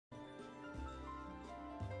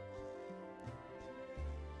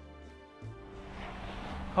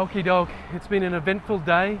Okie doke, it's been an eventful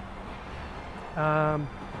day. The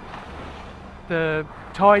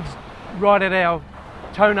tide's right at our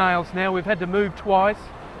toenails now. We've had to move twice.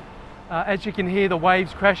 As you can hear, the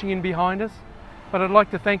waves crashing in behind us. But I'd like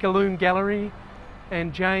to thank Alloon Gallery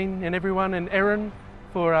and Jane and everyone and Erin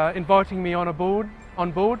for inviting me on board.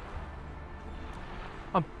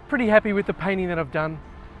 I'm pretty happy with the painting that I've done.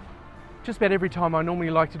 Just about every time I normally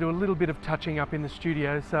like to do a little bit of touching up in the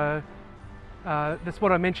studio, so that's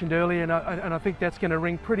what I mentioned earlier, and I think that's going to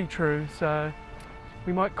ring pretty true, so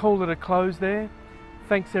we might call it a close there.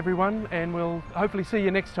 Thanks everyone, and we'll hopefully see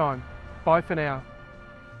you next time. Bye for now.